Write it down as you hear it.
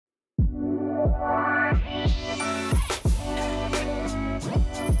Hey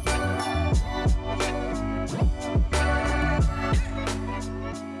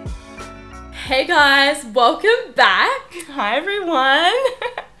guys, welcome back. Hi everyone.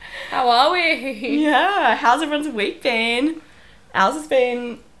 How are we? Yeah, how's everyone's week been? Ours has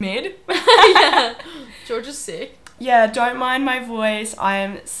been mid. Yeah, George is sick. Yeah, don't mind my voice. I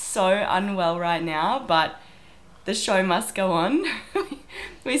am so unwell right now, but the show must go on.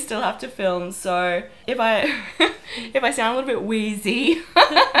 We still have to film, so if I sound a little bit wheezy or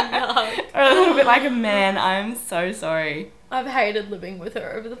a little bit like a man, I'm so sorry. I've hated living with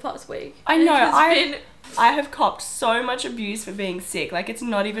her over the past week. I know, I have copped so much abuse for being sick. Like, it's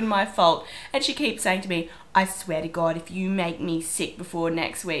not even my fault. And she keeps saying to me, I swear to God, if you make me sick before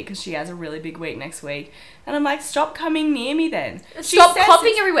next week, because she has a really big week next week. And I'm like, stop coming near me then. Stop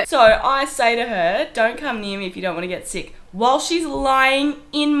coughing everywhere. So I say to her, don't come near me if you don't want to get sick, while she's lying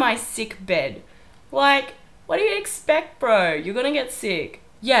in my sick bed. Like, what do you expect, bro? You're going to get sick.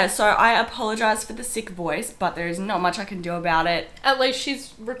 Yeah, so I apologise for the sick voice, but there is not much I can do about it. At least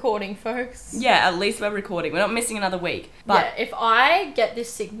she's recording, folks. Yeah, at least we're recording. We're not missing another week. But yeah, if I get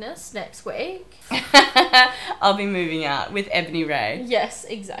this sickness next week... I'll be moving out with Ebony Ray. Yes,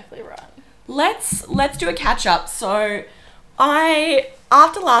 exactly right. Let's do a catch-up. So,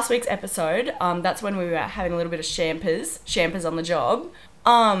 after last week's episode, that's when we were having a little bit of shampers on the job,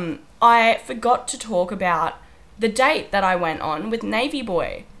 I forgot to talk about the date that I went on with Navy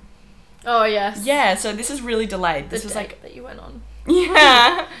Boy. Oh, yes. Yeah, so this is really delayed. This was date like that you went on.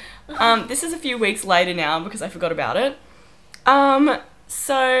 Yeah. This is a few weeks later now because I forgot about it.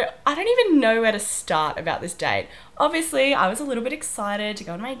 So I don't even know where to start about this date. Obviously, I was a little bit excited to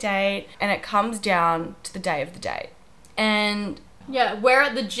go on my date, and it comes down to the day of the date. And yeah, we're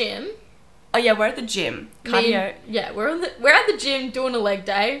at the gym. Oh yeah, we're at the gym. Cardio. Yeah, we're at the gym doing a leg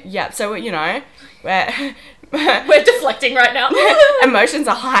day. Yeah, so you know, we're deflecting right now. Emotions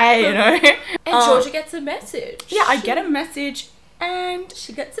are high, you know. And Georgia gets a message. Yeah, I get a message and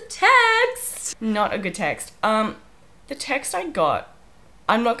she gets a text. Not a good text. The text I got,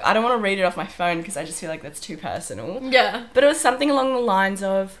 I don't want to read it off my phone because I just feel like that's too personal. Yeah. But it was something along the lines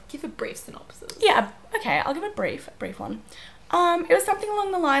of... Give a brief synopsis. Yeah, okay, I'll give a brief one. It was something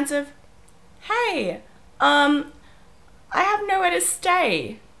along the lines of, hey, I have nowhere to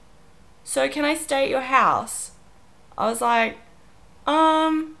stay. So can I stay at your house? I was like,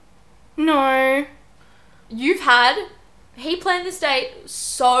 no. He planned this date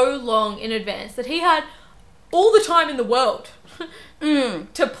so long in advance that he had all the time in the world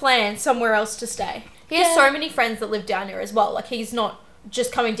to plan somewhere else to stay. He has so many friends that live down here as well. Like, he's not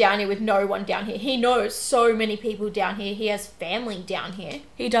just coming down here with no one down here. He knows so many people down here. He has family down here.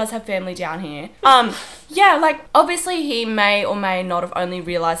 He does have family down here. Yeah, like, obviously he may or may not have only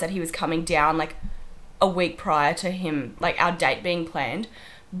realised that he was coming down, like, a week prior to him, like, our date being planned.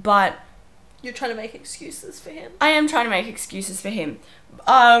 But... You're trying to make excuses for him? I am trying to make excuses for him.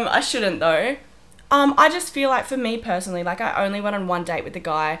 I shouldn't, though. I just feel like, for me personally, like, I only went on one date with the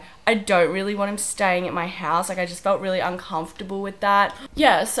guy. I don't really want him staying at my house. Like, I just felt really uncomfortable with that.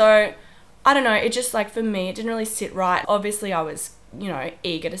 Yeah, so, I don't know. It just, like, for me, it didn't really sit right. Obviously, I was, you know,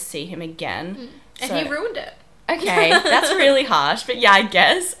 eager to see him again. And he ruined it. Okay, that's really harsh. But, yeah, I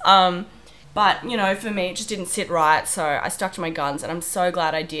guess. But, you know, for me, it just didn't sit right. So, I stuck to my guns, and I'm so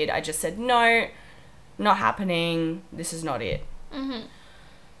glad I did. I just said, no, not happening. This is not it. Mm-hmm.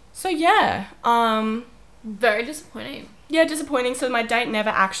 So, yeah, very disappointing. Yeah, disappointing. So my date never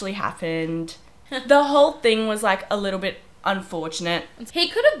actually happened. The whole thing was, like, a little bit unfortunate. He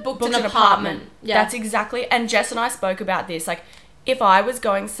could have booked an apartment. Yeah. That's exactly, and Jess and I spoke about this. Like, if I was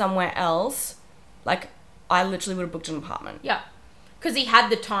going somewhere else, like, I literally would have booked an apartment. Yeah. Because he had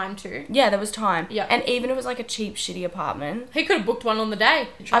the time to. Yeah, there was time. Yeah. And even if it was, like, a cheap, shitty apartment. He could have booked one on the day.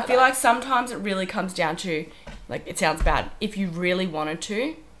 I feel like sometimes it really comes down to, like, it sounds bad. If you really wanted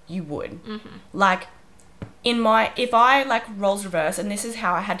to, you would. Mm-hmm. Like, if I, like, roles reverse, and this is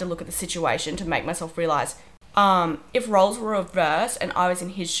how I had to look at the situation to make myself realise, if roles were reversed and I was in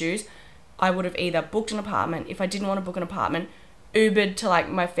his shoes, I would have either booked an apartment. If I didn't want to book an apartment, Ubered to, like,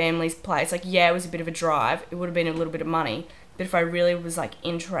 my family's place. Like, yeah, it was a bit of a drive. It would have been a little bit of money. But if I really was, like,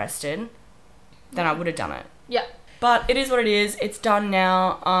 interested, then I would have done it. Yeah. But it is what it is. It's done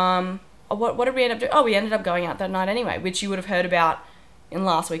now. What did we end up doing? Oh, we ended up going out that night anyway, which you would have heard about in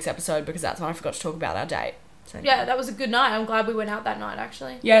last week's episode because that's when I forgot to talk about our date. So, yeah, that was a good night. I'm glad we went out that night,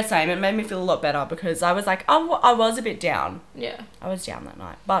 actually. Yeah, same. It made me feel a lot better because I was like, I was a bit down. Yeah. I was down that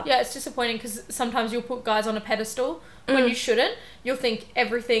night. But yeah, it's disappointing because sometimes you'll put guys on a pedestal when you shouldn't. You'll think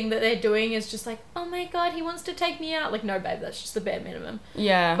everything that they're doing is just like, oh my God, he wants to take me out. Like, no, babe, that's just the bare minimum.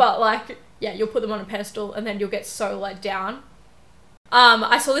 Yeah. But, like, yeah, you'll put them on a pedestal and then you'll get so let down.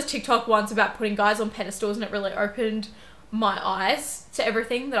 I saw this TikTok once about putting guys on pedestals, and it really opened my eyes to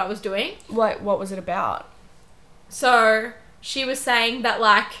everything that I was doing. What was it about? So she was saying that,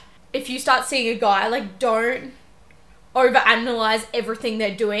 like, if you start seeing a guy, like, don't overanalyze everything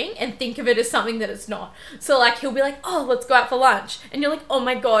they're doing and think of it as something that it's not. So, like, he'll be like, oh, let's go out for lunch. And you're like, oh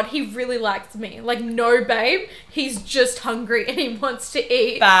my God, he really likes me. Like, no, babe, he's just hungry and he wants to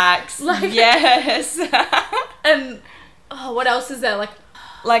eat. Facts. Like, yes. And, oh, what else is there?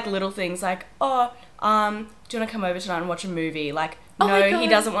 Like little things like, oh, do you want to come over tonight and watch a movie? Like, Oh my no, God. he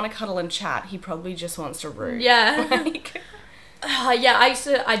doesn't want to cuddle and chat. He probably just wants to root. yeah. Like, Yeah,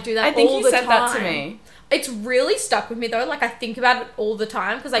 I do that I think all you the said time. that to me. It's really stuck with me though. Like, I think about it all the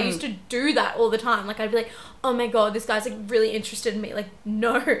time because I used to do that all the time. Like, I'd be like, oh my God, this guy's like really interested in me. Like,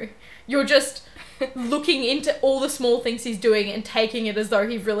 no, you're just looking into all the small things he's doing and taking it as though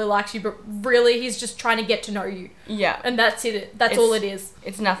he really likes you, but really he's just trying to get to know you. Yeah. And that's it. That's all it is.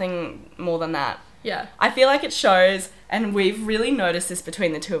 It's nothing more than that. Yeah. I feel like it shows, and we've really noticed this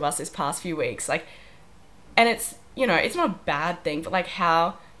between the two of us this past few weeks, like, and it's, you know, it's not a bad thing, but like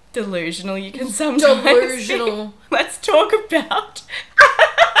how delusional you can sometimes Delusional. be. Let's talk about...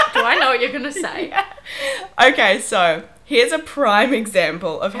 Do I know what you're going to say? Yeah. Okay, so here's a prime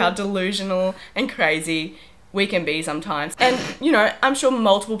example of how delusional and crazy we can be sometimes. And, you know, I'm sure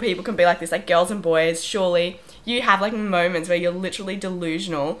multiple people can be like this, like girls and boys, surely. You have like moments where you're literally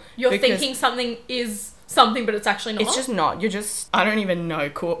delusional. You're thinking something is something, but it's actually not. It's just not. You're just, I don't even know,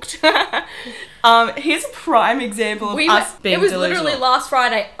 cooked. Here's a prime example of us being delusional. It was literally last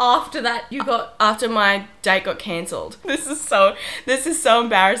Friday after that you got... After my date got cancelled. This is so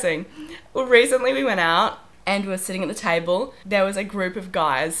embarrassing. Well, recently we went out and we were sitting at the table. There was a group of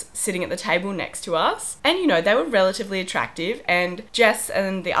guys sitting at the table next to us. And, you know, they were relatively attractive. And Jess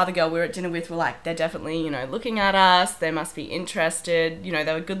and the other girl we were at dinner with were like, they're definitely, you know, looking at us. They must be interested. You know,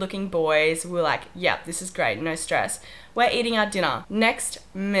 they were good-looking boys. We were like, yeah, this is great. No stress. We're eating our dinner. Next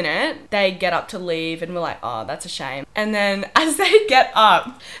minute, they get up to leave and we're like, oh, that's a shame. And then as they get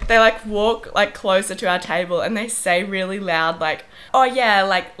up, they like walk like closer to our table and they say really loud like, oh yeah,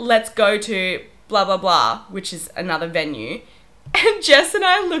 like let's go to blah, blah, blah, which is another venue. And Jess and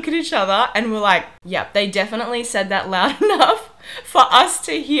I look at each other and we're like, yep, they definitely said that loud enough for us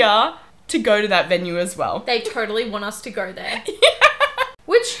to hear to go to that venue as well. They totally want us to go there. Yeah.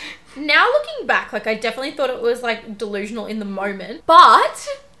 Which, now looking back, like I definitely thought it was like delusional in the moment. But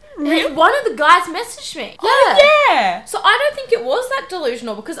Really? one of the guys messaged me. Oh, yeah. So I don't think it was that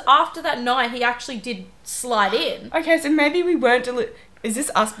delusional because after that night, he actually did slide in. Okay, so maybe we weren't Is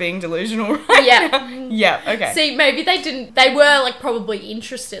this us being delusional right Yeah. now? Yeah, okay. See, maybe they were like probably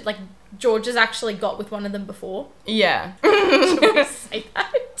interested. Like George has actually got with one of them before. Yeah. Should we say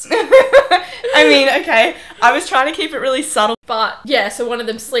that? I mean, okay, I was trying to keep it really subtle. But yeah, so one of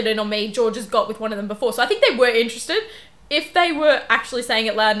them slid in on me. George has got with one of them before. So I think they were interested. If they were actually saying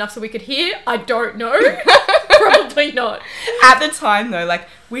it loud enough so we could hear, I don't know. Probably not. At the time though, like,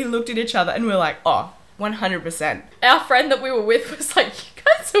 we looked at each other and we were like, oh, 100%. Our friend that we were with was like, you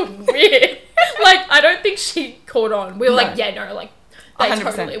guys are weird. Like, I don't think she caught on. We were like, yeah, no, like, they 100%.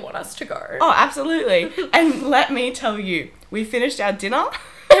 totally want us to go. Oh, absolutely. And let me tell you, we finished our dinner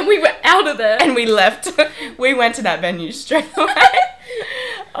And we were out of there. and we left. We went to that venue straight away.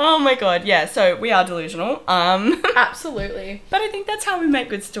 Oh my God, yeah, so we are delusional. Absolutely. But I think that's how we make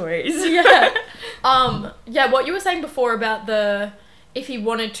good stories. Yeah. Yeah, what you were saying before about the if he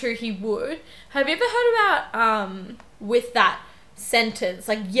wanted to, he would. Have you ever heard about with that sentence,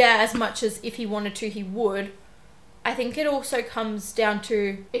 like, yeah, as much as if he wanted to, he would? I think it also comes down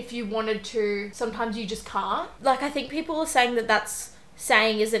to if you wanted to, sometimes you just can't. Like, I think people are saying that that's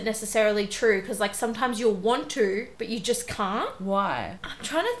saying isn't necessarily true because, like, sometimes you'll want to, but you just can't. Why? I'm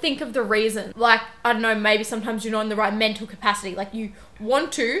trying to think of the reason. Like, I don't know, maybe sometimes you're not in the right mental capacity. Like, you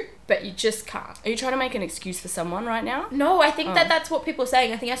want to, but you just can't. Are you trying to make an excuse for someone right now? No, I think that's what people are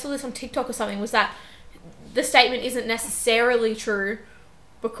saying. I think I saw this on TikTok or something, was that the statement isn't necessarily true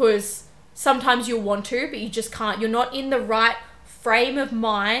because sometimes you'll want to, but you just can't. You're not in the right frame of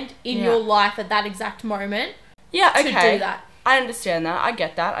mind in your life at that exact moment Yeah, okay. to do that. I understand that. I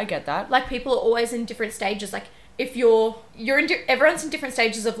get that. Like, people are always in different stages. Like, if everyone's in different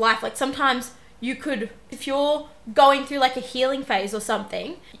stages of life. Like, sometimes you could, if you're going through like a healing phase or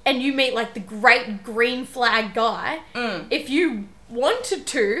something and you meet like the great green flag guy, if you wanted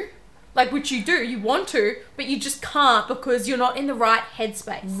to, like, which you do, you want to, but you just can't because you're not in the right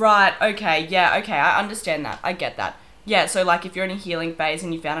headspace. Right, okay, yeah, okay, I understand that. I get that. Yeah, so like if you're in a healing phase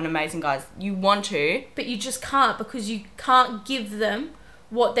and you found an amazing guy, you want to. But you just can't because you can't give them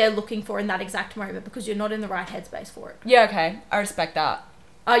what they're looking for in that exact moment because you're not in the right headspace for it. Yeah, okay. I respect that.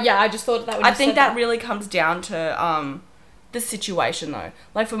 Yeah, I just thought that when I you think said that really comes down to the situation though.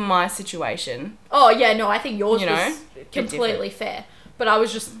 Like for my situation. Oh yeah, no, I think yours You know, was completely fair. But I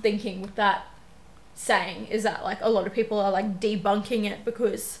was just thinking with that saying is that like a lot of people are like debunking it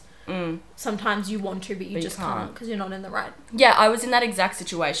because sometimes you want to but you just can't because you're not in the right. Yeah, I was in that exact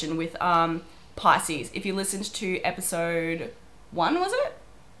situation with Pisces. If you listened to episode 1, was it?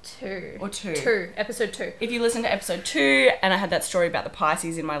 2. Or 2? 2. Episode 2. If you listen to episode 2 and I had that story about the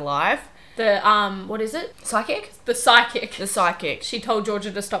Pisces in my life. The, what is it? Psychic? The psychic. The psychic. She told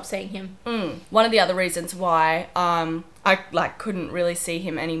Georgia to stop seeing him. One of the other reasons why I like couldn't really see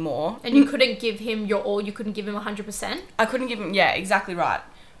him anymore. And you couldn't give him your all, you couldn't give him 100%? I couldn't give him, yeah, exactly right.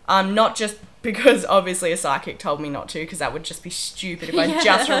 Not just because obviously a psychic told me not to, because that would just be stupid if I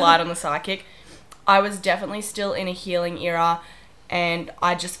just relied on the psychic. I was definitely still in a healing era and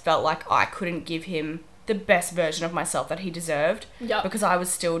I just felt like I couldn't give him the best version of myself that he deserved. Yep. Because I was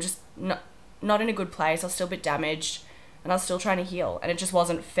still just not in a good place. I was still a bit damaged and I was still trying to heal. And it just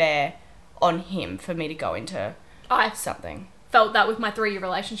wasn't fair on him for me to go into something. Felt that with my 3-year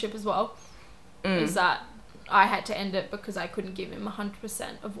relationship as well. Is that I had to end it because I couldn't give him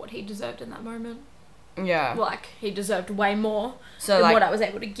 100% of what he deserved in that moment. Yeah. Like, he deserved way more So, than like, what I was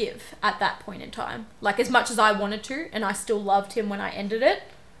able to give at that point in time. Like, as much as I wanted to, and I still loved him when I ended it,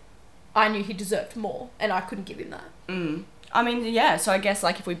 I knew he deserved more, and I couldn't give him that. I mean, yeah, so I guess,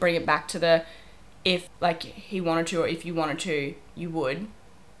 like, if we bring it back to the if, like, he wanted to or if you wanted to, you would,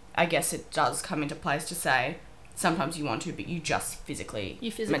 I guess it does come into place to say sometimes you want to, but you just physically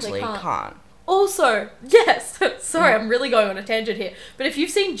mentally can't. Also, yes, sorry, I'm really going on a tangent here, but if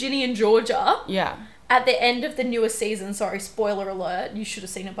you've seen Ginny and Georgia... Yeah. At the end of the newest season, sorry, spoiler alert, you should have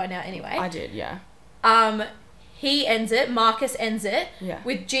seen it by now anyway. I did, yeah. He ends it, Marcus ends it,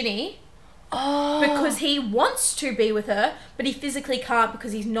 with Ginny. Oh. Because he wants to be with her, but he physically can't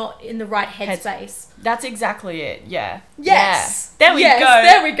because he's not in the right headspace. That's exactly it, yeah. Yes. Yeah.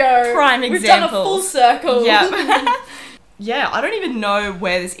 There we go. Prime example. We've done a full circle. Yeah. Yeah, I don't even know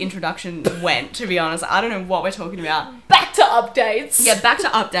where this introduction went, to be honest. I don't know what we're talking about. Back to updates. Yeah, back to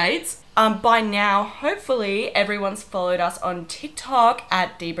updates. By now, hopefully, everyone's followed us on TikTok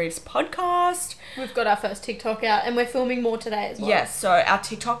at Debriefs Podcast. We've got our first TikTok out and we're filming more today as well. Yes, so our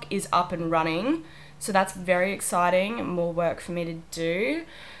TikTok is up and running. So that's very exciting. More work for me to do.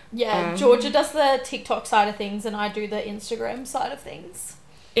 Yeah, Georgia does the TikTok side of things and I do the Instagram side of things.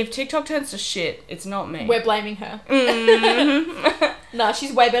 If TikTok turns to shit, it's not me. We're blaming her. Nah,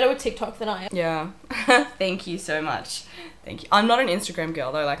 she's way better with TikTok than I am. Yeah. Thank you so much. Thank you. I'm not an Instagram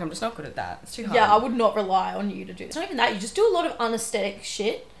girl though, like I'm just not good at that. It's too hard. Yeah, I would not rely on you to do it. It's not even that, you just do a lot of unaesthetic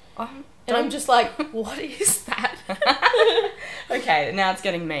shit. And I'm just like, what is that? Okay, now it's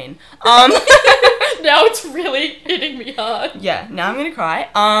getting mean. Now it's really hitting me hard. Yeah, now I'm gonna cry.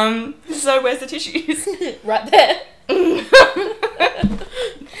 So where's the tissues? Right there.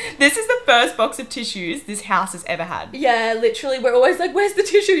 This is the first box of tissues this house has ever had. Yeah, literally, we're always like, where's the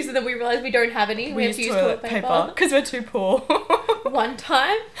tissues? And then we realise we don't have any. We have to use toilet paper. Because we're too poor. One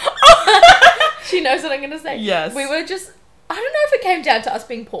time, she knows what I'm going to say. Yes. We were just, I don't know if it came down to us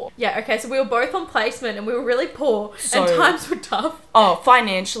being poor. Yeah, okay, so we were both on placement and we were really poor and times were tough. Oh,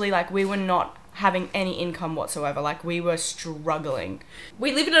 financially, like we were not having any income whatsoever. Like we were struggling.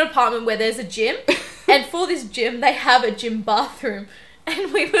 We live in an apartment where there's a gym and for this gym, they have a gym bathroom.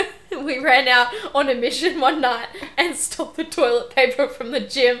 And we ran out on a mission one night and stole the toilet paper from the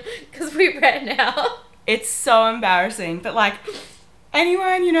gym because we ran out. It's so embarrassing. But like,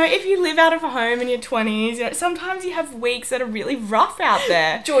 anyone, you know, if you live out of a home in your 20s, you know, sometimes you have weeks that are really rough out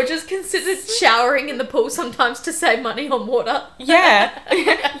there. Georgia's considered showering in the pool sometimes to save money on water. Yeah.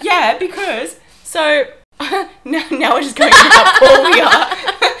 Yeah, because, so, now we're just going to how poor we are.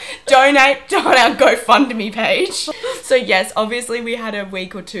 Donate on our GoFundMe page. So yes, obviously we had a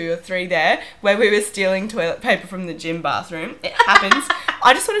week or 2 or 3 there where we were stealing toilet paper from the gym bathroom. It happens.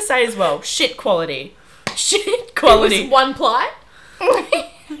 I just want to say as well, shit quality. Shit quality. It was 1 ply.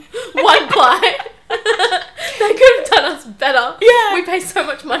 1 ply. They could have done us better. Yeah. We pay so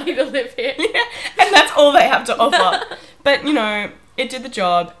much money to live here. Yeah. And that's all they have to offer. But, you know, it did the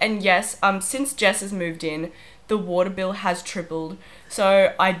job. And yes, since Jess has moved in, the water bill has tripled.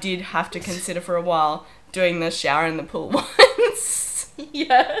 So I did have to consider for a while doing the shower in the pool once.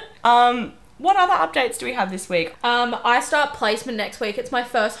 Yeah. What other updates do we have this week? I start placement next week. It's my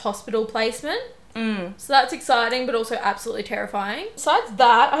first hospital placement. So that's exciting, but also absolutely terrifying. Besides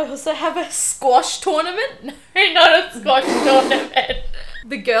that, I also have a squash tournament. No, not a squash tournament.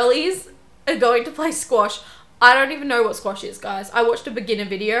 The girlies are going to play squash I don't even know what squash is, guys. I watched a beginner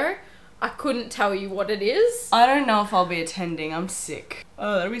video. I couldn't tell you what it is. I don't know if I'll be attending. I'm sick.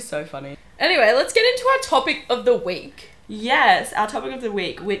 Oh, that'd be so funny. Anyway, let's get into our topic of the week. Yes, our topic of the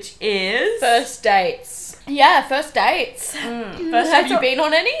week, which is... First dates. Yeah, first dates. Have you been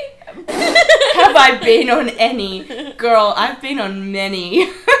on any? Have I been on any? Girl, I've been on many.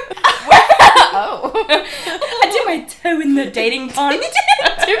 Oh. I did my toe in the dating pond.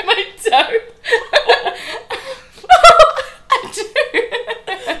 I did my toe. I do.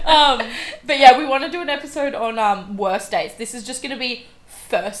 But yeah, we want to do an episode on worst dates. This is just going to be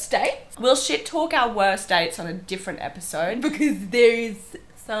first dates. We'll shit talk our worst dates on a different episode. Because there is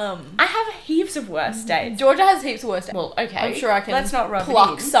some. I have heaps of worst dates. Georgia has heaps of worst dates. Well, okay. I'm sure I can Let's not rub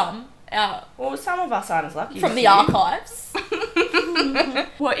pluck it in. some out. Well, some of us aren't as lucky From as the you. archives.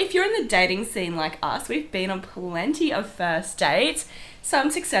 Well, if you're in the dating scene like us, we've been on plenty of first dates.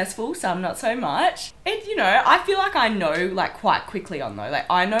 Some successful, some not so much. And, you know, I feel like I know, like, quite quickly on, though. Like,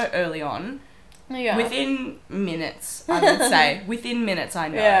 I know early on. Yeah. Within minutes, I would say. Within minutes, I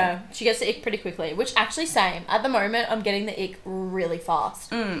know. Yeah. She gets the ick pretty quickly, which actually same. At the moment, I'm getting the ick really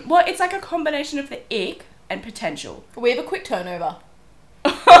fast. Well, it's like a combination of the ick and potential. We have a quick turnover.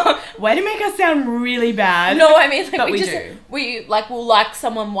 Way to make us sound really bad. No, I mean, like, But we just, do. We'll like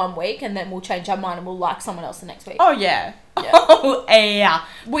someone one week and then we'll change our mind and we'll like someone else the next week. Oh, yeah. Yeah. Oh, yeah.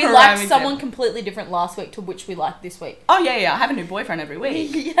 We Prime liked example. someone completely different last week to which we liked this week. Oh, yeah, yeah. I have a new boyfriend every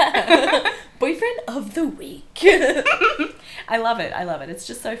week. Yeah. Boyfriend of the week. I love it. I love it. It's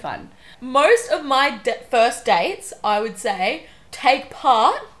just so fun. Most of my first dates, I would say, take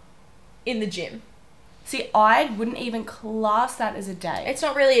part in the gym. See, I wouldn't even class that as a date. It's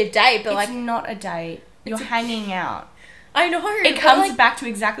not really a date, but It's not a date. You're hanging out. I know. It comes back to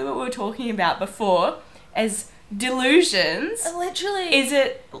exactly what we were talking about before as delusions. Literally. Is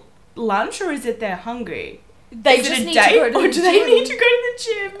it lunch or is it they're hungry? They is just it a need date to go to or the do they gym. need to go to the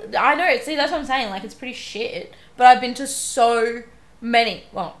gym? I know. See, that's what I'm saying. Like, it's pretty shit. But I've been to so many.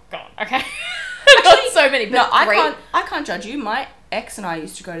 Well, God, okay. Not so many, but No, three. I can't judge you. My ex and I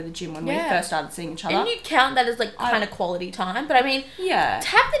used to go to the gym when we first started seeing each other. And you count that as, like, kind of quality time. But, I mean, Yeah. to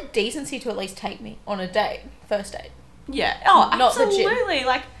have the decency to at least take me on a date. First date. Yeah. Oh, Not the gym. absolutely.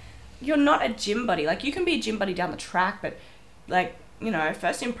 Like, you're not a gym buddy. Like, you can be a gym buddy down the track, but, like, you know,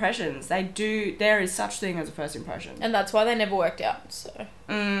 first impressions, there is such thing as a first impression. And that's why they never worked out, so.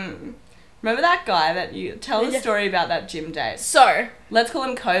 Remember that guy that you, tell the story about that gym date. So. Let's call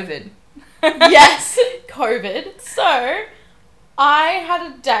him COVID. Yes, COVID. So, I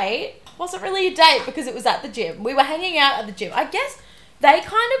had a date. It wasn't really a date because it was at the gym. We were hanging out at the gym. I guess they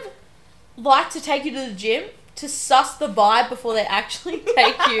kind of like to take you to the gym to suss the vibe before they actually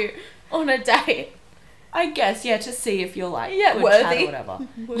take you on a date. I guess, yeah, to see if you're like good worthy. chat or whatever.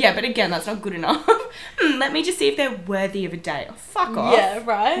 Yeah, but again, that's not good enough. Let me just see if they're worthy of a date. Oh, fuck off. Yeah,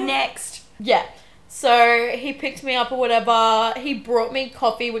 right? Next. Yeah. So, he picked me up or whatever. He brought me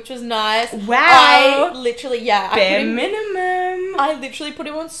coffee, which was nice. Wow. I literally, Bare minimum. I literally put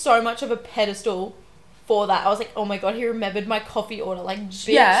him on so much of a pedestal for that. I was like, oh my God, he remembered my coffee order. Like,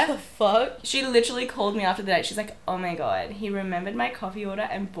 bitch, the fuck? She literally called me after the date. She's like, oh my God, he remembered my coffee order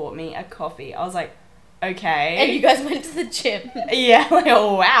and bought me a coffee. I was like, okay. And you guys went to the gym. Yeah, like,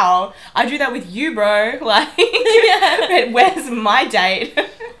 oh wow. I do that with you, bro. Like, but where's my date?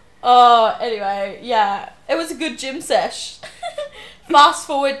 Oh, anyway, yeah. It was a good gym sesh. Fast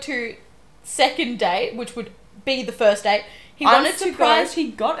forward to second date, which would be the first date. I'm surprised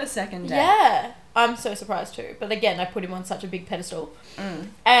he got a second date. Yeah. I'm so surprised too. But again, I put him on such a big pedestal.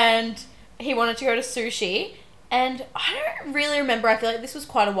 And he wanted to go to sushi. And I don't really remember. I feel like this was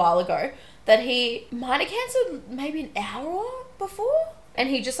quite a while ago. That he might have cancelled maybe an hour before. And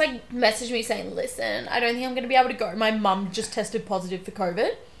he just like messaged me saying, listen, I don't think I'm going to be able to go. My mum just tested positive for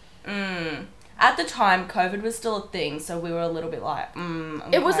COVID. At the time, COVID was still a thing, so we were a little bit like,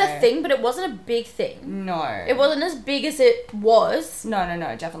 okay. It was a thing, but it wasn't a big thing. No. It wasn't as big as it was. No,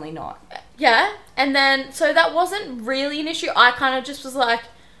 definitely not. Yeah. And then, so that wasn't really an issue. I kind of just was like,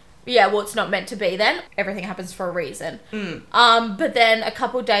 yeah, well, it's not meant to be then. Everything happens for a reason. But then a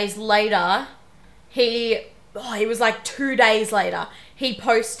couple days later, he was like 2 days later, he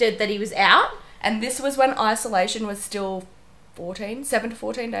posted that he was out. And this was when isolation was still 7 to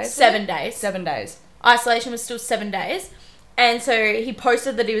 14 days? 7 days. 7 days. Isolation was still 7 days. And so he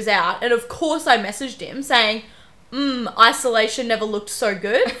posted that he was out. And of course I messaged him saying, isolation never looked so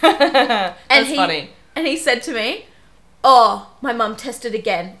good. That's funny. And he said to me, oh, my mum tested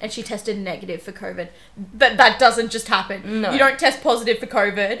again and she tested negative for COVID. That doesn't just happen. No. You don't test positive for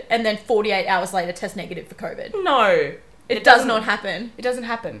COVID and then 48 hours later test negative for COVID. No. It does not happen. It doesn't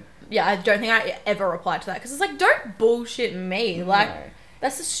happen. yeah, I don't think I ever replied to that because it's like, don't bullshit me. Like, No.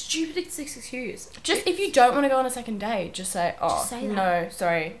 that's the stupidest excuse. Just if you don't want to go on a second date, just say, oh, Just say that. no,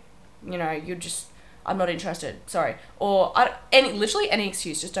 sorry. You know, I'm not interested. Sorry. Or literally any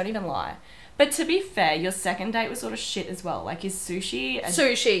excuse. Just don't even lie. But to be fair, your second date was sort of shit as well. Like, is sushi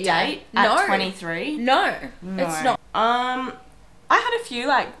a date at 23? No, it's not. I had a few,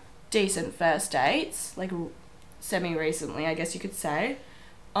 like, decent first dates. Like, semi-recently, I guess you could say.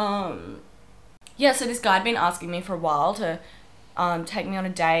 Yeah, so this guy had been asking me for a while to take me on a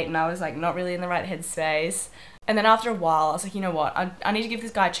date, and I was, like, not really in the right headspace. And then after a while, I was like, you know what? I need to give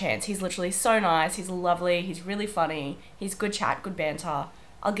this guy a chance. He's literally so nice. He's lovely. He's really funny. He's good chat, good banter.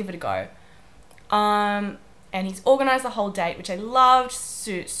 I'll give it a go. And he's organised the whole date, which I loved.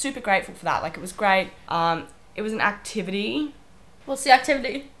 Super grateful for that. Like, it was great. It was an activity. What's the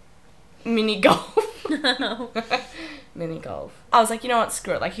activity? Mini golf. Mini golf. I was like, you know what?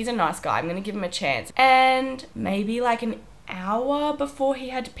 Screw it. Like, he's a nice guy. I'm going to give him a chance. And maybe like an hour before he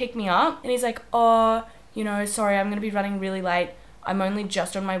had to pick me up. And he's like, oh, you know, sorry, I'm going to be running really late. I'm only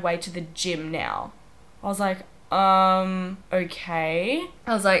just on my way to the gym now. I was like, okay.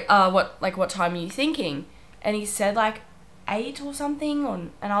 I was like, what time are you thinking? And he said like 8 or something.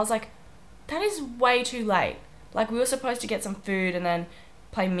 And I was like, that is way too late. Like, we were supposed to get some food and then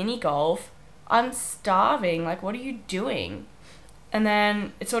play mini golf. I'm starving. Like, what are you doing? And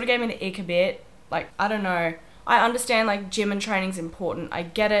then it sort of gave me the ick a bit. Like, I don't know. I understand, like, gym and training's important. I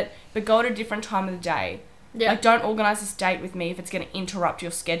get it. But go at a different time of the day. Yeah. Like, don't organise this date with me if it's going to interrupt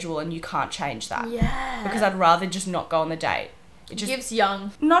your schedule and you can't change that. Yeah. Because I'd rather just not go on the date. It just gives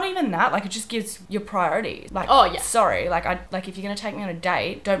young. Not even that. Like, it just gives your priorities. Like, oh, yeah. Sorry. Like, if you're going to take me on a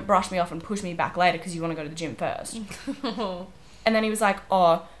date, don't brush me off and push me back later because you want to go to the gym first. And then he was like,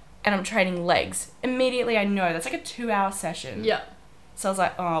 oh, and I'm training legs. Immediately I know that's like a 2-hour session. Yeah. So I was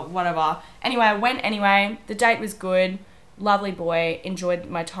like, oh, whatever. Anyway, I went anyway. The date was good. Lovely boy. Enjoyed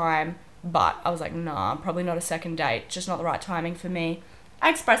my time. But I was like, nah, probably not a second date. Just not the right timing for me. I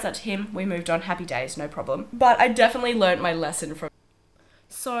expressed that to him. We moved on. Happy days, no problem. But I definitely learnt my lesson from.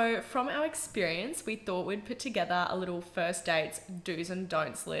 So from our experience, we thought we'd put together a little first dates do's and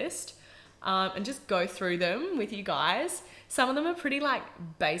don'ts list. And just go through them with you guys. Some of them are pretty like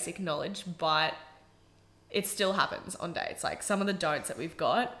basic knowledge, but it still happens on dates. Like some of the don'ts that we've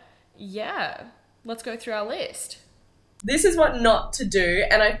got. Yeah, let's go through our list. This is what not to do,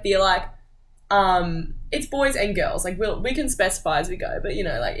 and I feel like it's boys and girls. Like we can specify as we go, but you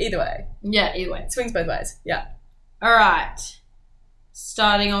know, like either way. Yeah, either way. It swings both ways. Yeah. All right.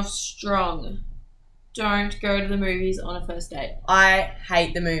 Starting off strong. Don't go to the movies on a first date. I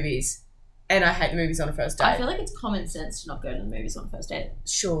hate the movies. And I hate the movies on a first date. I feel like it's common sense to not go to the movies on a first date.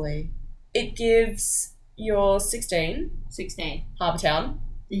 Surely. It gives your 16. Harbour Town.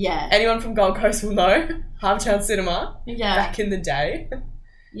 Yeah. Anyone from Gold Coast will know. Harbour Town Cinema. Yeah. Back in the day.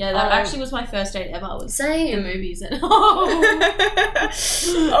 Yeah, that actually was my first date ever. Was same. The movies. And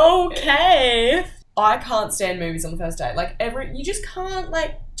okay. I can't stand movies on the first date. Like you just can't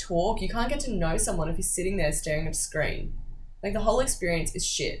like talk. You can't get to know someone if you're sitting there staring at a screen. Like the whole experience is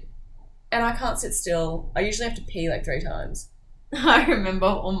shit. And I can't sit still. I usually have to pee like 3 times. I remember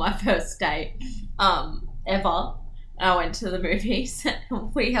on my first date ever, I went to the movies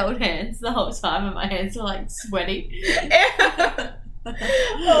and we held hands the whole time and my hands were like sweaty.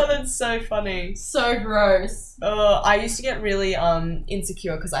 Oh, that's so funny. So gross. I used to get really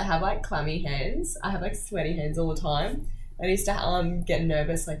insecure because I have like clammy hands. I have like sweaty hands all the time. I used to get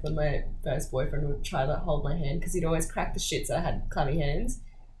nervous like when my first boyfriend would try to hold my hand because he'd always crack the shit so I had clammy hands.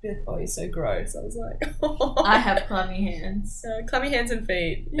 Be like, oh, you're so gross. I was like, oh. I have clammy hands. Clammy hands and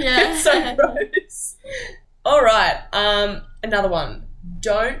feet. Yeah. It's so gross. All right. Another one.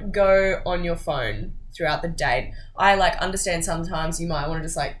 Don't go on your phone throughout the date. I like understand sometimes you might want to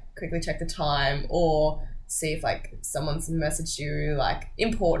just like quickly check the time or see if like someone's messaged you like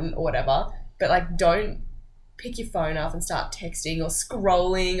important or whatever. But like don't pick your phone up and start texting or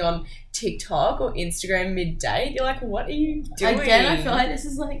scrolling on TikTok or Instagram mid-date. You're like, what are you doing? Again, I feel like this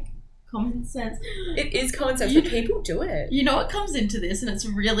is like common sense. It is common sense, but people do it. You know what comes into this, and it's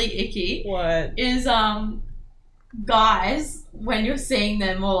really icky? What? Is guys, when you're seeing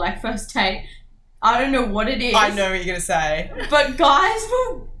them or like first date, I don't know what it is. I know what you're going to say. But guys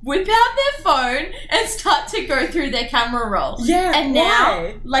will whip out their phone and start to go through their camera roll. Yeah, and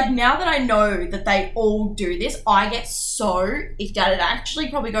now that I know that they all do this, I get so icked out. It actually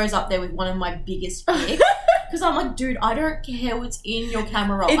probably goes up there with one of my biggest icks. Because I'm like, dude, I don't care what's in your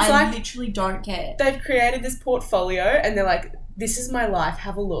camera roll. I literally don't care. They've created this portfolio and they're like, this is my life,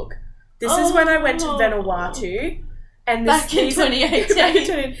 have a look. This is when I went to Vanuatu. And back in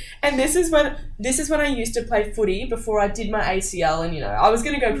 2018. And this is when I used to play footy before I did my ACL, and I was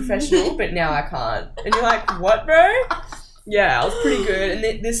gonna go professional, but now I can't. And you're like, what, bro? Yeah, I was pretty good.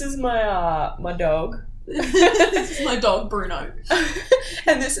 And this is my my dog. This is my dog, Bruno.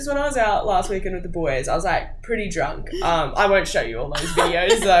 And this is when I was out last weekend with the boys. I was like pretty drunk. I won't show you all those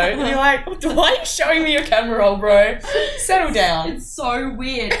videos though. And you're like, why are you showing me your camera roll, bro? Settle down. It's so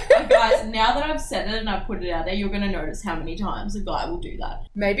weird. Guys, now that I've said it and I've put it out there, you're going to notice how many times a guy will do that.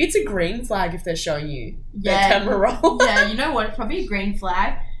 Maybe it's a green flag if they're showing you their camera roll. Yeah, you know what? It's probably a green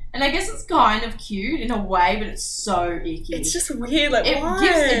flag. And I guess it's kind of cute in a way, but it's so icky. It's just weird. Like,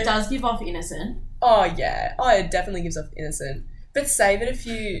 it does give off innocent. Oh, yeah. Oh, it definitely gives off innocent. But save it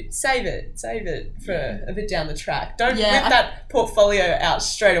save it for a bit down the track. Don't whip that portfolio out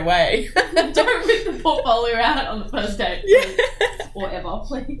straight away. Don't whip the portfolio out on the first date. Please. Yeah. Or ever,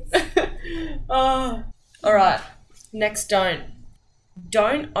 please. Oh. All right. Next,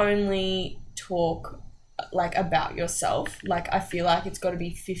 don't only talk like about yourself. Like, I feel like it's got to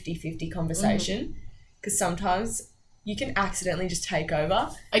be 50-50 conversation, because sometimes you can accidentally just take over.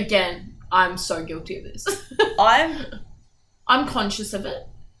 Again, I'm so guilty of this. I'm conscious of it,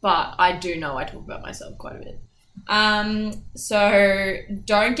 but I do know I talk about myself quite a bit. So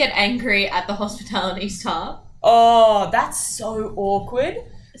don't get angry at the hospitality staff. Oh, that's so awkward.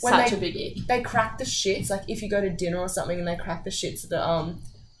 Such a biggie. They crack the shits. Like, if you go to dinner or something and they crack the shits at the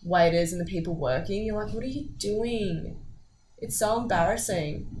waiters and the people working, you're like, what are you doing? It's so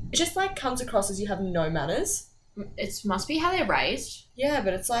embarrassing. It just like comes across as you have no manners. It must be how they're raised. Yeah,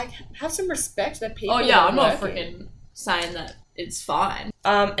 but it's like, have some respect that people. Oh yeah, I'm not freaking saying that it's fine.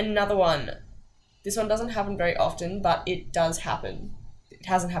 Another one. This one doesn't happen very often, but it does happen. It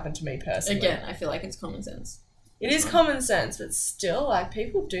hasn't happened to me personally. Again, I feel like it's common sense. It is common sense, but still, like,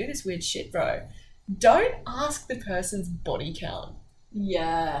 people do this weird shit, bro. Don't ask the person's body count.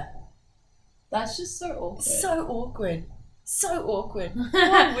 Yeah. That's just so awkward. So awkward. So awkward.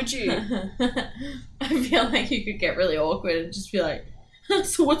 Why would you? I feel like you could get really awkward and just be like,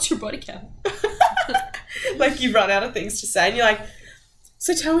 so what's your body count? Like, you run out of things to say and you're like,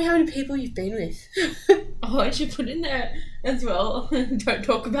 so tell me how many people you've been with. Oh, I should put in there as well. Don't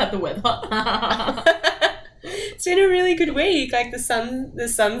talk about the weather. It's been a really good week. Like, the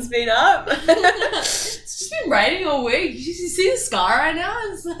sun's been up. It's just been raining all week. You see the sky right now?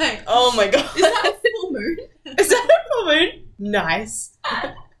 It's like, oh my god. Is that a full moon? Is that a full moon? Nice.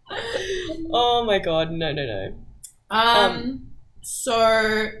 Oh my god, no.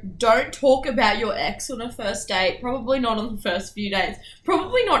 So don't talk about your ex on a first date. Probably not on the first few dates.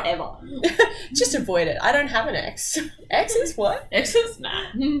 Probably not ever. Just avoid it. I don't have an ex. Exes what? Exes?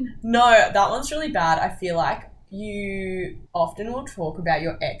 Nah. No, that one's really bad. I feel like you often will talk about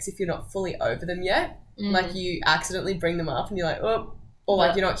your ex if you're not fully over them yet. Like, you accidentally bring them up and you're like, oh, or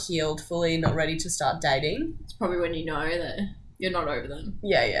like you're not healed fully, not ready to start dating. It's probably when you know that you're not over them.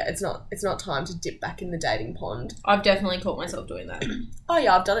 Yeah, it's not time to dip back in the dating pond. I've definitely caught myself doing that. Oh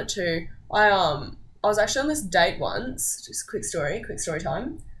yeah, I've done it too. I was actually on this date once. Just quick story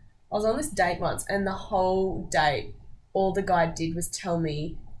time. I was on this date once, and the whole date, all the guy did was tell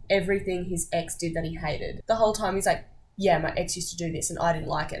me everything his ex did that he hated. The whole time he's like, yeah, my ex used to do this and I didn't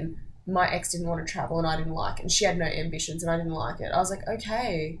like it. And my ex didn't want to travel and I didn't like it. And she had no ambitions and I didn't like it. I was like,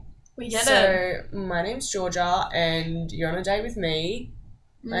 okay. We get it. So my name's Georgia and you're on a date with me.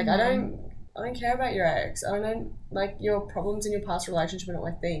 Like, I don't care about your ex. I don't know, like, your problems in your past relationship are not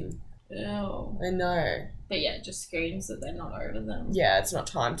my thing. Ew. I know. But yeah, it just screams that they're not over them. Yeah, it's not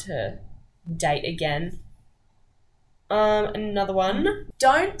time to date again. Another one.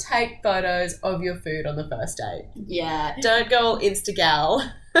 Don't take photos of your food on the first date. Yeah. Don't go all Insta-gal.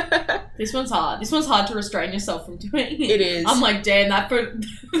 This one's hard. This one's hard to restrain yourself from doing. It is. I'm like, damn, that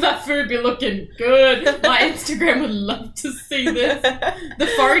food be looking good. My Instagram would love to see this. The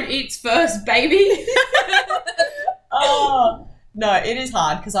phone eats first, baby. Oh. No, it is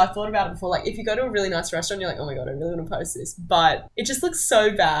hard because I've thought about it before. Like, if you go to a really nice restaurant, you're like, oh my god, I really want to post this. But it just looks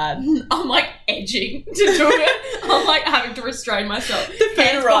so bad. I'm like edging to do it. I'm like having to restrain myself. The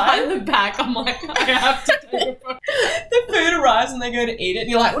food arrives. Behind the back, I'm like, I have to take a photo. The food arrives and they go to eat it and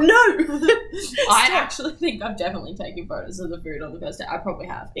you're like, oh, no. I actually think I've definitely taken photos of the food on the first date. I probably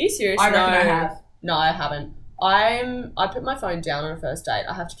have. Are you serious? I reckon I have. No, I haven't. I put my phone down on a first date.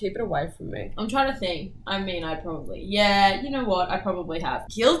 I have to keep it away from me. I'm trying to think. I mean, I probably... Yeah, you know what? I probably have.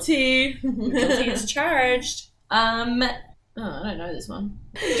 Guilty. Guilty as charged. Oh, I don't know this one.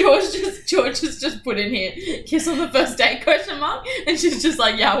 George has just put in here, kiss on the first date, ? And she's just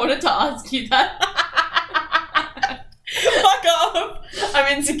like, yeah, I wanted to ask you that. Fuck off.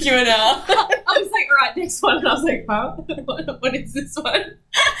 I'm insecure now. I was like, right, next one. And I was like, huh? What is this one?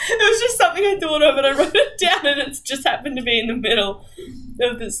 It was just something I thought of and I wrote it down and it's just happened to be in the middle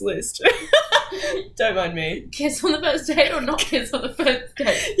of this list. Don't mind me. Kiss on the first date or not kiss on the first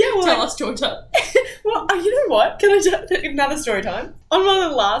date? Yeah, well, Tell us, Georgia. Well, you know what? Can I just another story time? On one of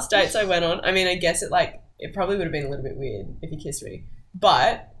the last dates I went on, I mean, I guess it probably would have been a little bit weird if he kissed me,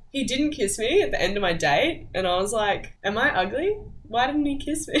 but he didn't kiss me at the end of my date, and I was like, am I ugly? Why didn't he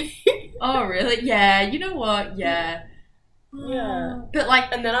kiss me? Oh, really? Yeah, you know what? Yeah. Yeah. But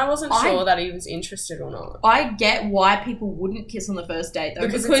like, And then I wasn't sure that he was interested or not. I get why people wouldn't kiss on the first date though,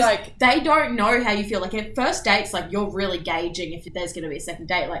 Because it's like, they don't know how you feel. Like at first dates, like you're really gauging if there's going to be a second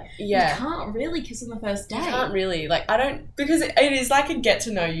date. Like you can't really kiss on the first date. You can't really. Like I don't, because it is like a get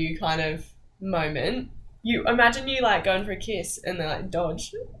to know you kind of moment. You imagine you like going for a kiss and they're like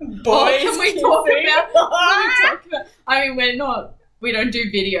dodge. Boys, can we talk about? I mean, we don't do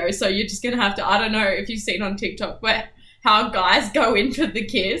video, so you're just gonna have to. I don't know if you've seen on TikTok where how guys go in for the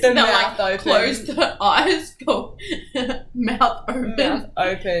kiss. The they'll mouth like open. close the eyes, go mouth open. Mouth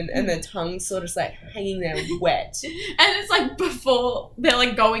open, and their tongue's sort of just like hanging there wet. And it's like before they're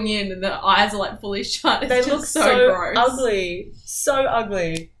like going in and their eyes are like fully shut. It's They just look so gross. ugly. So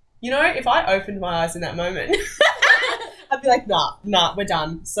ugly. You know, if I opened my eyes in that moment, I'd be like, nah, we're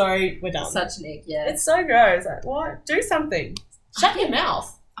done. Sorry, we're done. Such an ick, yeah. It's so gross. Like, what? Do something. Shut your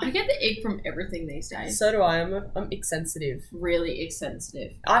mouth. I get the ick from everything these days. So do I. I'm ick sensitive. Really ick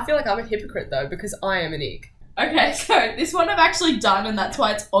sensitive. I feel like I'm a hypocrite though because I am an ick. Okay, so this one I've actually done and that's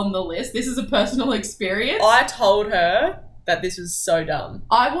why it's on the list. This is a personal experience. I told her that this was so dumb.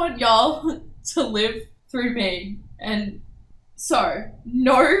 I want y'all to live through me. And so,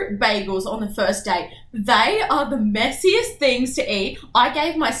 no bagels on the first date. They are the messiest things to eat. I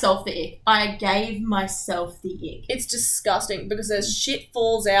gave myself the ick. It's disgusting because there's shit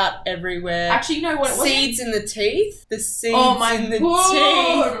falls out everywhere. Actually, you know what? Seeds in the teeth. The seeds in the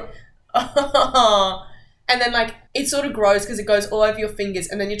God. teeth. And then, like, it sort of grows because it goes all over your fingers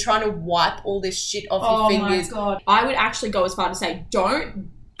and then you're trying to wipe all this shit off your fingers. Oh, my God. I would actually go as far to say,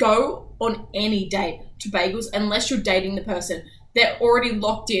 don't go on any date to bagels unless you're dating the person. They're already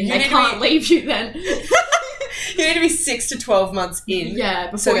locked in. They can't leave you then. You need to be 6 to 12 months in. Yeah,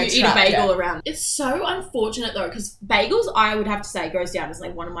 before you eat a bagel around. It's so unfortunate though, because bagels, I would have to say, goes down as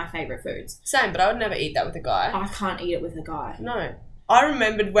like one of my favourite foods. Same, but I would never eat that with a guy. I can't eat it with a guy. No. I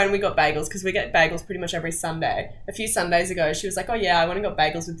remembered when we got bagels, because we get bagels pretty much every Sunday. A few Sundays ago, she was like, oh yeah, I went and got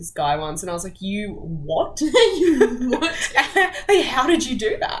bagels with this guy once. And I was like, you what? You what? Like, how did you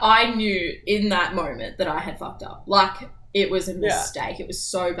do that? I knew in that moment that I had fucked up. Like, it was a mistake. Yeah. It was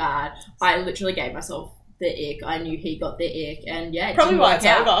so bad. I literally gave myself the ick. I knew he got the ick. And yeah, it probably didn't why work it's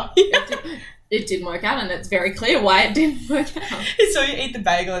out. over. It didn't work out, and it's very clear why it didn't work out. So you eat the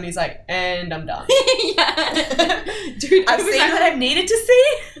bagel and he's like, and I'm done. Yeah. Dude, I've seen what I've needed to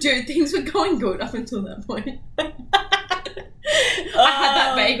see. Dude, things were going good up until that point. I had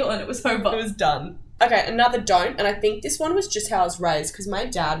that bagel and it was over. It was done. Okay, another don't, and I think this one was just how I was raised, because my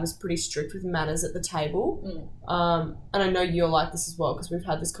dad was pretty strict with manners at the table. And I know you're like this as well, because we've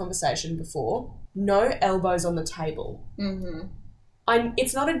had this conversation before. No elbows on the table. Mm-hmm.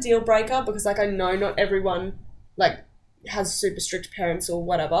 It's not a deal breaker, because like I know not everyone like has super strict parents or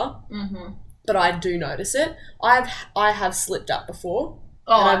whatever, but I do notice it. I have slipped up before.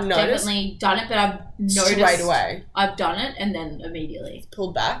 Oh, I've definitely done it, but I've noticed straight away. I've done it and then immediately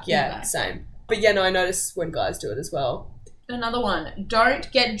pulled back. Yeah, same. But yeah, no, I notice when guys do it as well. Another one.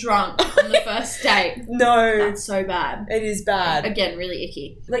 Don't get drunk on the first date. No. That's so bad. It is bad. Again, really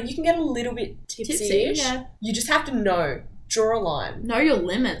icky. Like, you can get a little bit tipsy-ish. Yeah. You just have to know. Draw a line. Know your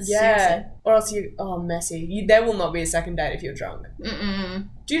limits. Yeah. Seriously. Or else messy. There will not be a second date if you're drunk. Mm-mm.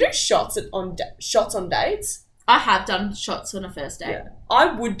 Do you do shots on dates? I have done shots on a first date. Yeah. I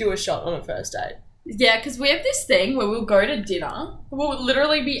would do a shot on a first date. Yeah, because we have this thing where we'll go to dinner. We'll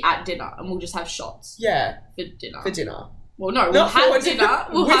literally be at dinner and we'll just have shots. Yeah. For dinner. Well, no, we'll have dinner.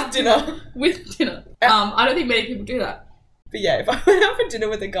 We'll have dinner. With dinner. I don't think many people do that. But yeah, if I went out for dinner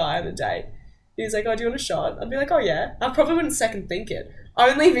with a guy on a date, he's like, oh, do you want a shot? I'd be like, oh yeah. I probably wouldn't second think it.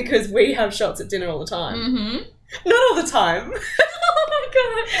 Only because we have shots at dinner all the time. Mm-hmm. Not all the time. Oh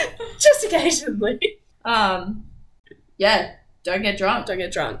my God. Just occasionally. Yeah. Don't get drunk. Don't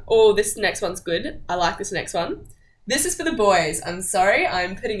get drunk. Oh, this next one's good. I like this next one. This is for the boys. I'm sorry.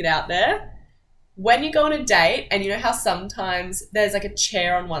 I'm putting it out there. When you go on a date, and you know how sometimes there's like a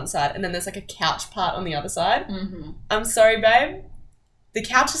chair on one side and then there's like a couch part on the other side? Mm-hmm. I'm sorry, babe. The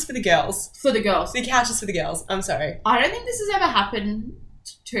couch is for the girls. For the girls. The couch is for the girls. I'm sorry. I don't think this has ever happened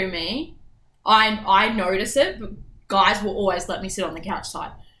to me. I notice it, but guys will always let me sit on the couch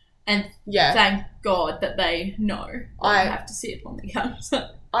side. And thank God that they know I have to sit on the couch.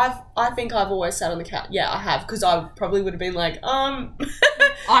 I think I've always sat on the couch. Yeah, I have, because I probably would have been like, I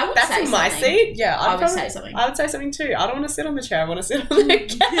would that's say in my something. seat. Yeah, I would say something. I would say something too. I don't want to sit on the chair. I want to sit on the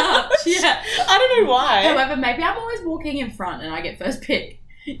couch. Yeah. I don't know why. However, maybe I'm always walking in front and I get first pick.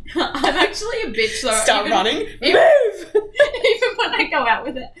 I'm actually a bitch though. Start running. Move! Even when I go out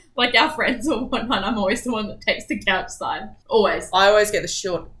with it, like our friends or whatnot, I'm always the one that takes the couch side. Always. I always get the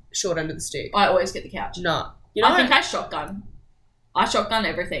short end of the stick. I always get the couch. No. I think I shotgun. I shotgun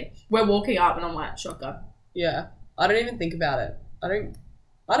everything. We're walking up and I'm like, shotgun. Yeah. I don't even think about it. I don't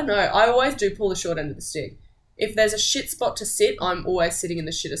know. I always do pull the short end of the stick. If there's a shit spot to sit, I'm always sitting in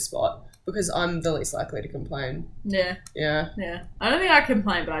the shittest spot because I'm the least likely to complain. Yeah. Yeah. Yeah. I don't think I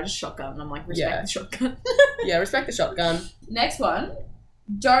complain, but I just shotgun and I'm like, respect the shotgun. Yeah, respect the shotgun. Next one.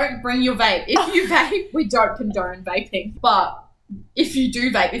 Don't bring your vape. If you vape, we don't condone vaping. But if you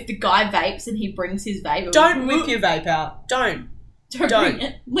do vape, if the guy vapes and he brings his vape... Don't whip your vape out. Don't. Bring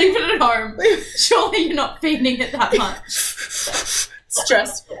it. Leave it at home. Surely you're not feeding it that much.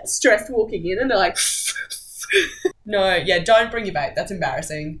 Stressed walking in and they're like... No, yeah, don't bring your vape. That's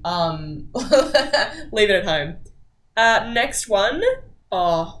embarrassing. Leave it at home. Next one.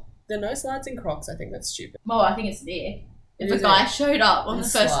 Oh, there are no slides in Crocs. I think that's stupid. Well, I think it's there. If a guy showed up on the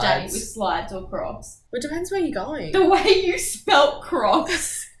first date with slides or Crocs. Well, it depends where you're going. The way you spelt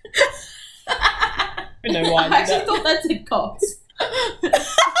Crocs. I don't know why I actually thought that said cocks.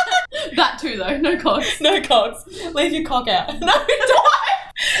 That too, though. No cocks. No cocks. Leave your cock out. No,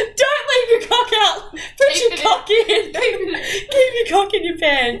 don't leave your cock out. Put your cock in. Keep your cock in your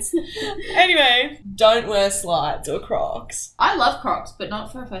pants. Anyway, don't wear slides or Crocs. I love Crocs, but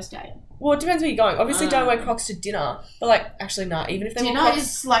not for a first date. Well, it depends where you're going. Obviously, don't wear Crocs to dinner. But, like, actually, nah. Even if they dinner Crocs...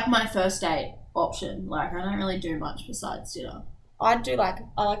 is, like, my first date option. Like, I don't really do much besides dinner. I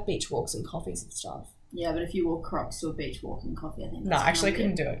like beach walks and coffees and stuff. Yeah, but if you wore Crocs to a beach walk and coffee, I think No, actually, I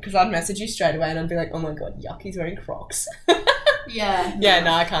couldn't do it. Because I'd message you straight away and I'd be like, oh my God, yuck, he's wearing Crocs. Yeah. Yeah,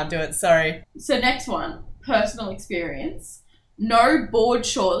 no, I can't do it. Sorry. So, next one. Personal experience. No board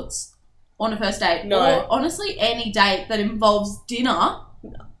shorts on a first date. No. Or, honestly, any date that involves dinner.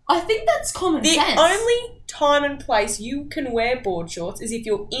 No. I think that's common sense. The only time and place you can wear board shorts is if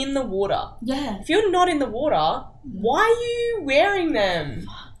you're in the water. Yeah. If you're not in the water, why are you wearing them?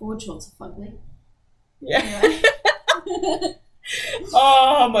 Board shorts are fugly. Yeah. Anyway.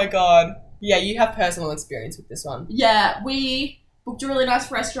 Oh my God. Yeah, you have personal experience with this one. Yeah, we booked a really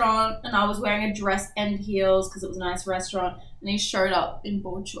nice restaurant and I was wearing a dress and heels because it was a nice restaurant and he showed up in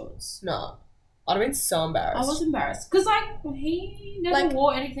board shorts. No. I'd have been so embarrassed. I was embarrassed because, like, he never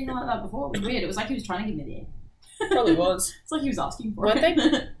wore anything like that before. It was weird. It was like he was trying to give me the egg. Probably was. It's like he was asking for weren't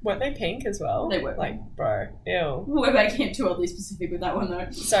it. Weren't they pink as well? They were. Like, bro, ew. We're making too oddly specific with that one,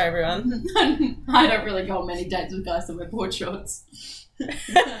 though. Sorry, everyone. I don't really go on many dates with guys that wear board shorts.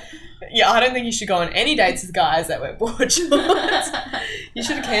 Yeah, I don't think you should go on any dates with guys that wear board shorts. You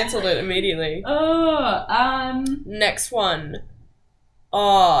should have cancelled it immediately. Next one.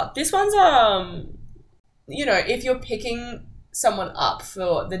 Oh, this one's, you know, if you're picking someone up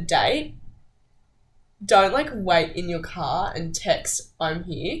for the date, don't, like, wait in your car and text, I'm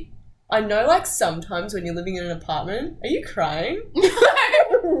here. I know, like, sometimes when you're living in an apartment, are you crying?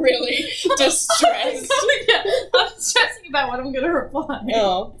 Really distressed. Yeah, I'm stressing about what I'm going to reply.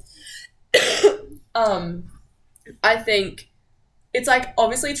 Oh. I think it's, like,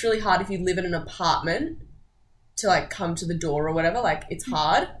 obviously it's really hard if you live in an apartment to, like, come to the door or whatever. Like, it's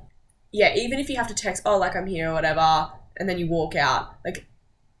hard. Yeah, even if you have to text, oh, like, I'm here or whatever, and then you walk out, like,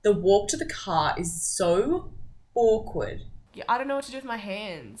 the walk to the car is so awkward. Yeah, I don't know what to do with my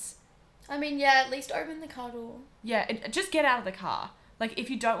hands. I mean, yeah, at least open the car door. Yeah, just get out of the car. Like, if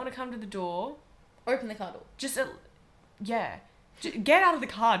you don't want to come to the door... Open the car door. Just get out of the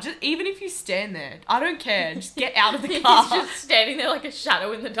car. Just even if you stand there. I don't care. Just get out of the car. He's just standing there like a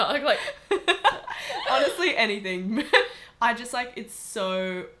shadow in the dark. Like, honestly, anything. I just, like, it's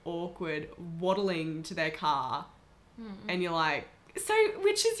so awkward waddling to their car. And you're like... So,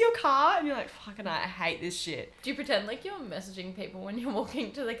 which is your car? And you're like, fucking I hate this shit. Do you pretend like you're messaging people when you're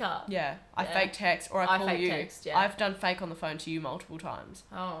walking to the car? Yeah. I fake text or I call fake you. Text, yeah. I've done fake on the phone to you multiple times.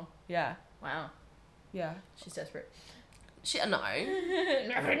 Oh. Yeah. Wow. Yeah. She's desperate. No.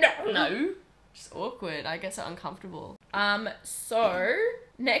 Just awkward. I guess uncomfortable. So,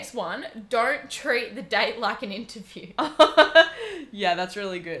 next one. Don't treat the date like an interview. Yeah, that's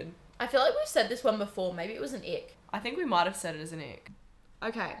really good. I feel like we've said this one before. Maybe it was an ick. I think we might have said it as an ick.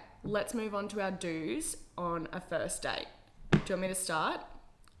 Okay, let's move on to our do's on a first date. Do you want me to start?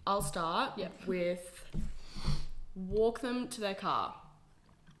 I'll start with walk them to their car.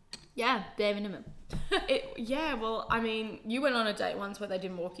 Yeah, bare minimum. Well, I mean, You went on a date once where they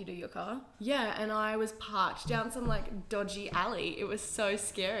didn't walk you to your car. yeah, and I was parked down some like dodgy alley. It was so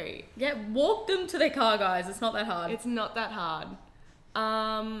scary. Yeah, walk them to their car, guys. It's not that hard. It's not that hard.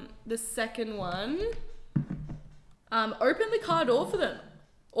 The second one, Open the car door for them.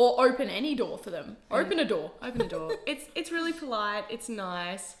 Or open any door for them. Open a door. open the door. It's really polite. It's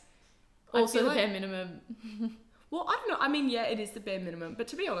nice. Also feel the like- bare minimum. Well, I don't know. I mean, yeah, it is the bare minimum. But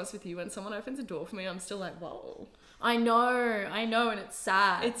to be honest with you, when someone opens a door for me, I'm still like, whoa. I know, and it's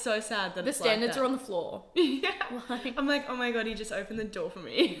sad. It's so sad that the it's standards like are on the floor. yeah. Like, I'm like, oh my god, he just opened the door for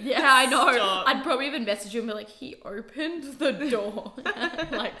me. yeah, I know. Stop. I'd probably even message you and be like, he opened the door.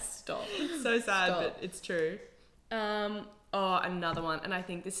 Like, stop. So sad, Stop. but it's true. Another one, and I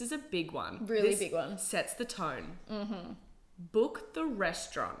think this is a big one. Really This big one. Sets the tone. Mm-hmm. Book the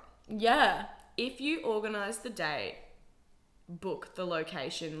restaurant. Yeah. If you organise the date, book the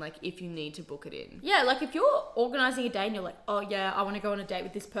location, like if you need to book it in. Yeah, like if you're organising a day and you're like, oh yeah, I want to go on a date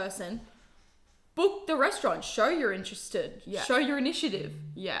with this person, book the restaurant. Show you're interested. Yeah. Show your initiative.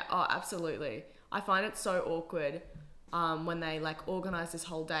 Yeah, oh, absolutely. I find it so awkward when they like organise this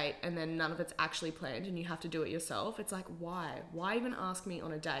whole date and then none of it's actually planned and you have to do it yourself. It's like, why? Why even ask me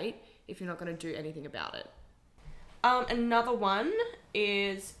on a date if you're not going to do anything about it? Another one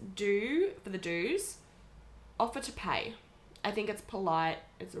is for the do's, offer to pay. I think it's polite.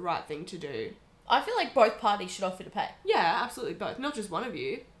 It's the right thing to do. I feel like both parties should offer to pay. Yeah, absolutely both. Not just one of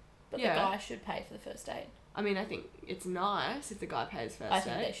you. But Yeah. the guy should pay for the first date. I mean, I think it's nice if the guy pays first I date.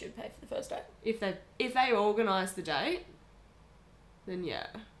 think they should pay for the first date. If they organise the date, then yeah.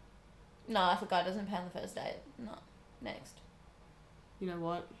 No, if a guy doesn't pay on the first date, no. Next. You know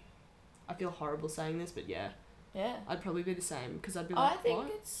what? I feel horrible saying this, but yeah. Yeah. I'd probably be the same because I'd be like, I think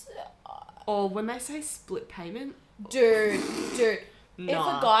what? it's... Or when they say split payment, Dude. nah.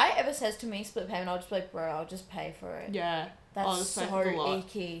 If a guy ever says to me split payment, I'll just be like, bro, I'll just pay for it. Yeah. That's I'll just pay so for the lot.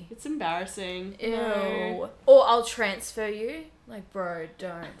 icky. It's embarrassing. Ew. No. Or I'll transfer you. Like, bro,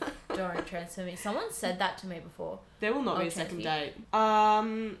 don't transfer me. Someone said that to me before. There will not be I'll a second transfer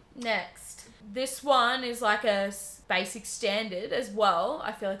date. Next. This one is like a basic standard as well.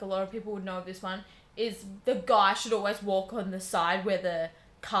 I feel like a lot of people would know of this one. Is the guy should always walk on the side where the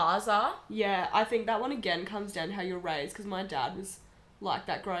cars are. Yeah, I think that one again comes down to how you're raised because my dad was like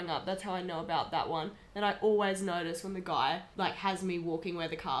that growing up. That's how I know about that one. And I always notice when the guy like has me walking where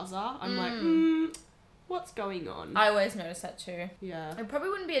the cars are. I'm like, what's going on? I always notice that too. Yeah. It probably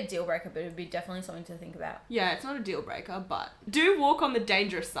wouldn't be a deal breaker, but it would be definitely something to think about. Yeah, it's not a deal breaker, but do walk on the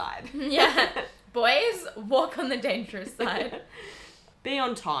dangerous side. Yeah. Boys, walk on the dangerous side. Be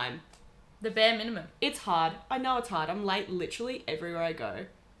on time. The bare minimum. It's hard. I know it's hard. I'm late literally everywhere I go.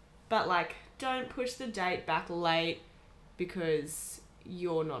 But like, don't push the date back late because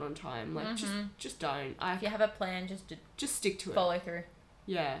you're not on time. Like, just don't. If you have a plan, Just stick to it. follow through.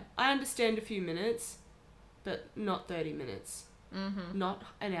 Yeah. I understand a few minutes, but not 30 minutes. Not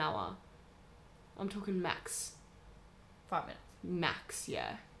an hour. I'm talking max. 5 minutes. Max,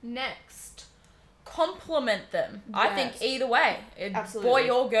 yeah. Next. Compliment them. I think Yes. either way. Absolutely. Boy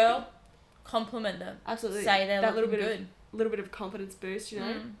or girl, compliment them. Absolutely. Say they're that looking little good. little bit of confidence boost, you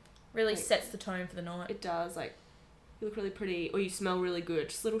know? Really Like- sets the tone for the night. It does, like, you look really pretty, or you smell really good,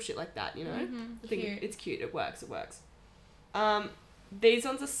 just little shit like that, you know? I think Cute. it's cute, it works. These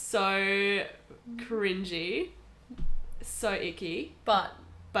ones are so cringy, so icky, But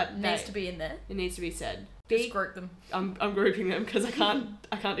but needs to be in there. it needs to be said. Just group them. I'm grouping them because I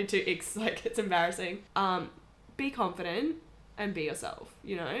can't do two icks, like, it's embarrassing. Be confident and be yourself,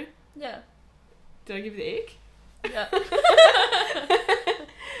 you know? Yeah. Did I give you the ick? Yeah.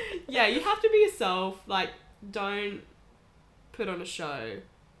 Yeah, you have to be yourself. Like, don't put on a show.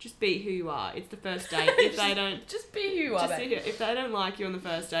 Just be who you are. It's the first date. If they don't, Just be who you are, just babe. be who, if they don't like you on the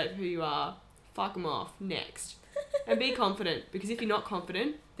first date for who you are, fuck them off. Next, and be confident because if you're not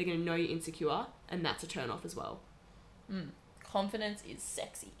confident, they're gonna know you're insecure, and that's a turn off as well. Confidence is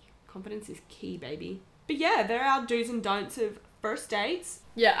sexy. Confidence is key, baby. But yeah, there are do's and don'ts of first dates.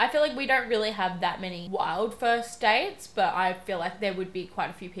 Yeah, I feel like we don't really have that many wild first dates, but I feel like there would be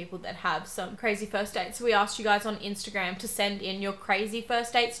quite a few people that have some crazy first dates. So we asked you guys on Instagram to send in your crazy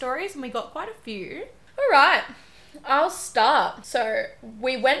first date stories, and we got quite a few. All right, I'll start. So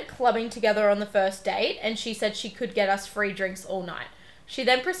we went clubbing together on the first date, and she said she could get us free drinks all night. She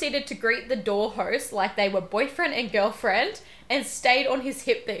then proceeded to greet the door host like they were boyfriend and girlfriend and stayed on his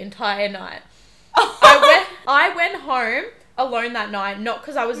hip the entire night. I went home alone that night, not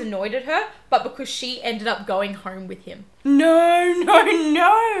because I was annoyed at her, but because she ended up going home with him. No.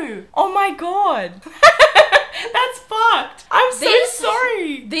 Oh my god. That's fucked. I'm so These-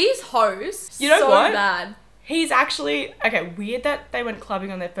 sorry. These hosts, You know so what? bad. He's actually, okay, weird that they went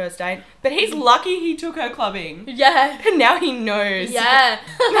clubbing on their first date, but he's lucky he took her clubbing. Yeah. And now he knows. Yeah.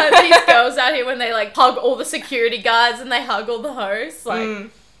 These girls out here when they like hug all the security guards and they hug all the hosts, like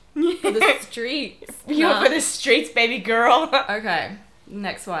for the streets. You're Nah. for the streets, baby girl. Okay,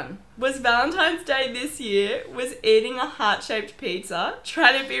 next one. Was Valentine's Day this year, was eating a heart-shaped pizza,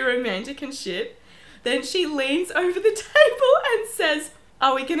 trying to be romantic and shit. Then she leans over the table and says,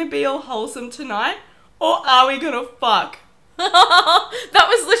 "Are we gonna be all wholesome tonight? Or are we gonna fuck?" That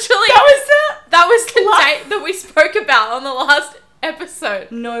was literally That was the date that we spoke about on the last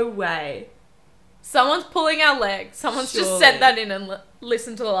episode. no way. Someone's pulling our leg. Someone's just Surely. sent that in and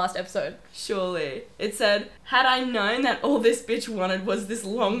listened to the last episode. Surely. It said, "Had I known that all this bitch wanted was this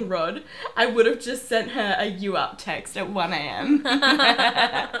long rod, I would have just sent her a you up text at 1 a.m.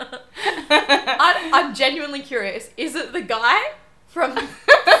 I'm genuinely curious. Is it the guy from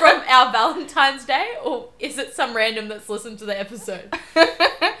our Valentine's Day, or is it some random that's listened to the episode?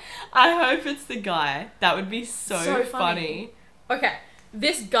 I hope it's the guy. That would be so funny. Okay.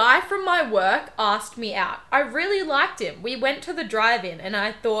 This guy from my work asked me out. I really liked him. We went to the drive-in and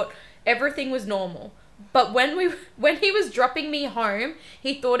I thought everything was normal. But when he was dropping me home,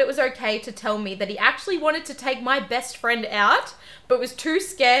 he thought it was okay to tell me that he actually wanted to take my best friend out, but was too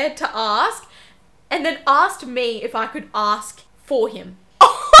scared to ask, and then asked me if I could ask for him.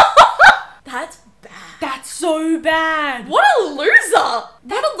 That's bad. That's so bad. What a loser!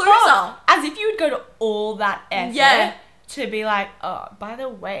 What a loser! As if you would go to all that effort Yeah. to be like, "Oh, by the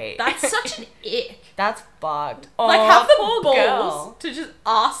way." That's such an ick. That's bugged. Oh, Like, have the poor balls girl. to just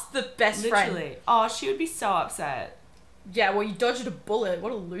ask the best friend. Literally. Oh, she would be so upset. Yeah, well, you dodged a bullet.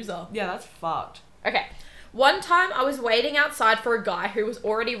 What a loser. Yeah, that's fucked. Okay. One time I was waiting outside for a guy who was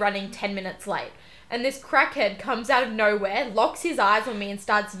already running 10 minutes late. And this crackhead comes out of nowhere, locks his eyes on me and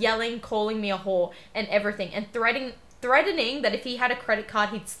starts yelling, calling me a whore and everything. And threatening that if he had a credit card,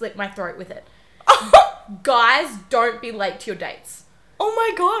 he'd slit my throat with it. Guys, don't be late to your dates. Oh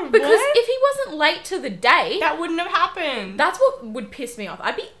my god, Because what? if he wasn't late to the date, That wouldn't have happened. that's what would piss me off.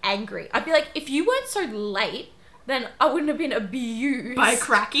 I'd be angry. I'd be like, if you weren't so late, then I wouldn't have been abused. By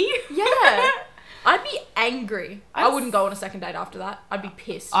cracky? Yeah. I'd be angry. I I'd- wouldn't go on a second date after that. I'd be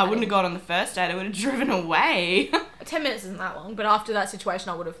pissed. I wouldn't have gone on the first date. I would have driven away. 10 minutes isn't that long, but after that situation,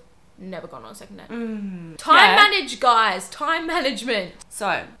 I would have never gone on a second date. Time Yeah. manage, guys. Time management.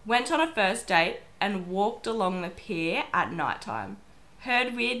 So, went on a first date and walked along the pier at nighttime.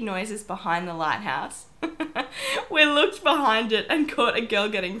 Heard weird noises behind the lighthouse. We looked behind it and caught a girl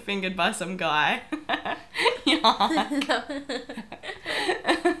getting fingered by some guy.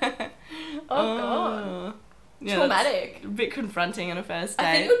 Oh, God. Yeah, Traumatic. that's a bit confronting on a first date.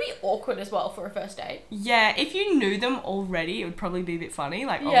 I think it would be awkward as well for a first date. Yeah, if you knew them already, it would probably be a bit funny.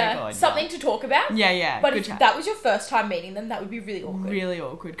 Like, oh my god. Something to talk about. Yeah, But good if chat. that was your first time meeting them, that would be really awkward. Really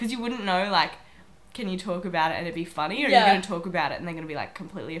awkward. Because you wouldn't know, like, can you talk about it and it'd be funny? Or are Yeah. you going to talk about it and they're going to be, like,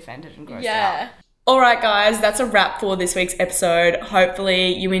 completely offended and grossed out? Yeah. Alright guys, that's a wrap for this week's episode.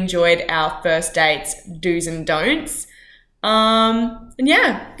 Hopefully you enjoyed our first dates do's and don'ts. And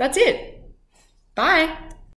yeah, that's it. Bye.